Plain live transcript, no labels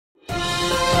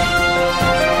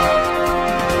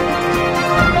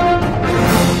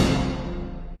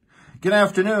Good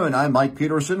afternoon. I'm Mike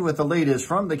Peterson with the latest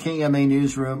from the KMA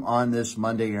newsroom on this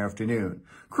Monday afternoon.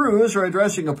 Crews are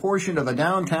addressing a portion of a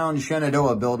downtown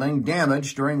Shenandoah building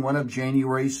damaged during one of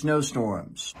January's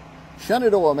snowstorms.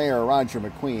 Shenandoah Mayor Roger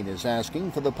McQueen is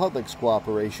asking for the public's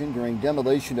cooperation during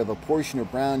demolition of a portion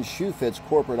of Brown's Shoe Fit's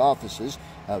corporate offices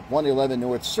at 111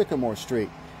 North Sycamore Street.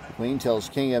 McQueen tells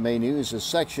KMA News a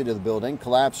section of the building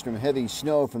collapsed from heavy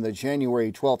snow from the January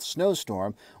 12th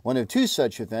snowstorm, one of two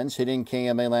such events hitting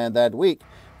KMA land that week.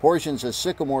 Portions of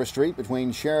Sycamore Street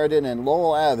between Sheridan and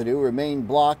Lowell Avenue remain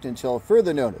blocked until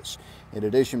further notice. In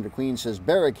addition, McQueen says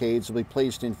barricades will be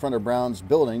placed in front of Brown's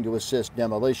building to assist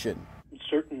demolition.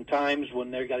 Certain times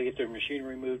when they've got to get their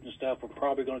machinery moved and stuff, we're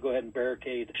probably going to go ahead and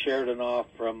barricade Sheridan off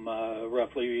from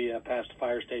roughly past the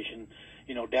fire station,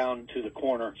 down to the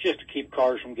corner, just to keep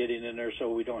cars from getting in there so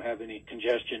we don't have any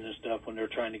congestion and stuff when they're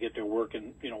trying to get their work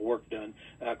done.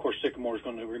 Of course, Sycamore is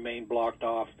going to remain blocked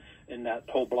off in that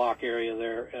whole block area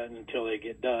there until they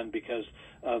get done because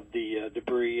of the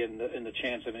debris and the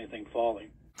chance of anything falling.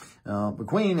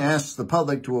 McQueen asks the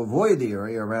public to avoid the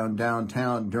area around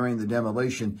downtown during the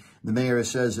demolition. The mayor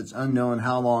says it's unknown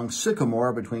how long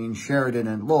Sycamore between Sheridan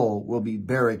and Lowell will be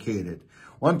barricaded.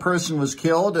 One person was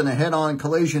killed in a head-on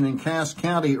collision in Cass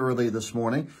County early this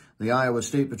morning. The Iowa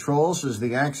State Patrol says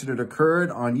the accident occurred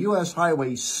on U.S.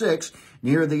 Highway 6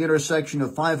 near the intersection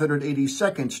of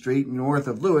 582nd Street north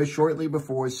of Lewis shortly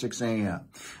before 6 a.m.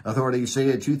 Authorities say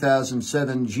a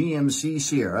 2007 GMC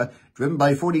Sierra, driven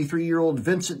by 43-year-old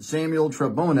Vincent Samuel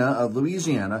Trebona of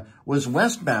Louisiana, was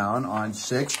westbound on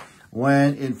 6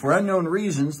 when, for unknown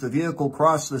reasons, the vehicle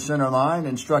crossed the center line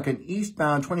and struck an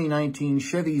eastbound 2019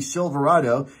 Chevy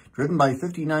Silverado driven by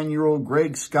 59-year-old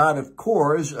Greg Scott of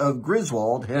Coors of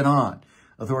Griswold head-on.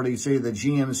 Authorities say the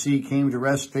GMC came to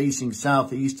rest facing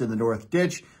southeast in the north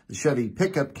ditch. The Chevy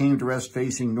pickup came to rest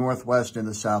facing northwest in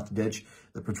the south ditch.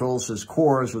 The patrol says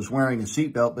Coors was wearing a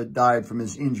seatbelt but died from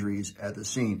his injuries at the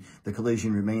scene. The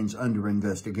collision remains under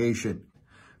investigation.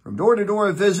 From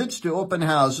door-to-door visits to open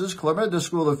houses, Clarinda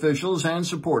school officials and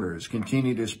supporters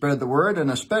continue to spread the word in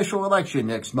a special election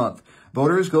next month.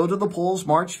 Voters go to the polls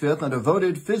March 5th on a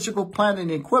voted physical plant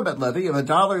and equipment levy of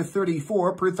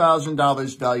 $1.34 per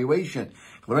 $1,000 valuation.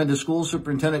 Clarinda School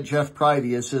Superintendent Jeff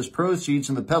Privia says proceeds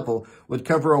in the PEPL would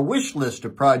cover a wish list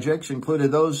of projects,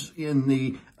 including those in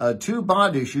the two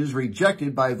bond issues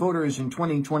rejected by voters in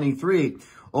 2023.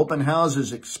 Open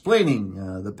houses explaining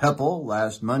the PEPL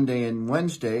last Monday and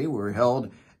Wednesday were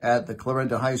held at the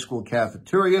Clarinda High School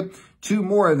cafeteria. Two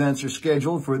more events are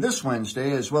scheduled for this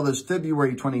Wednesday as well as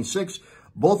February 26th.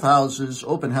 Both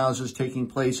open houses taking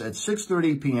place at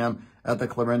 6:30 p.m. at the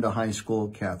Clarinda High School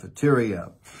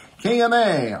cafeteria.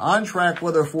 KMA on-track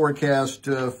weather forecast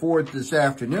for this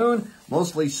afternoon.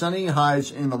 Mostly sunny,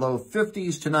 highs in the low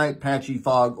 50s tonight. Patchy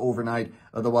fog overnight,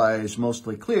 otherwise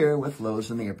mostly clear with lows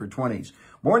in the upper 20s.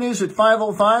 More news at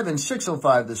 5:05 and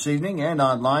 6:05 this evening and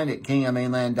online at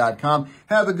KMAland.com.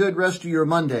 Have a good rest of your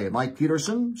Monday. Mike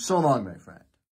Peterson, so long, my friend.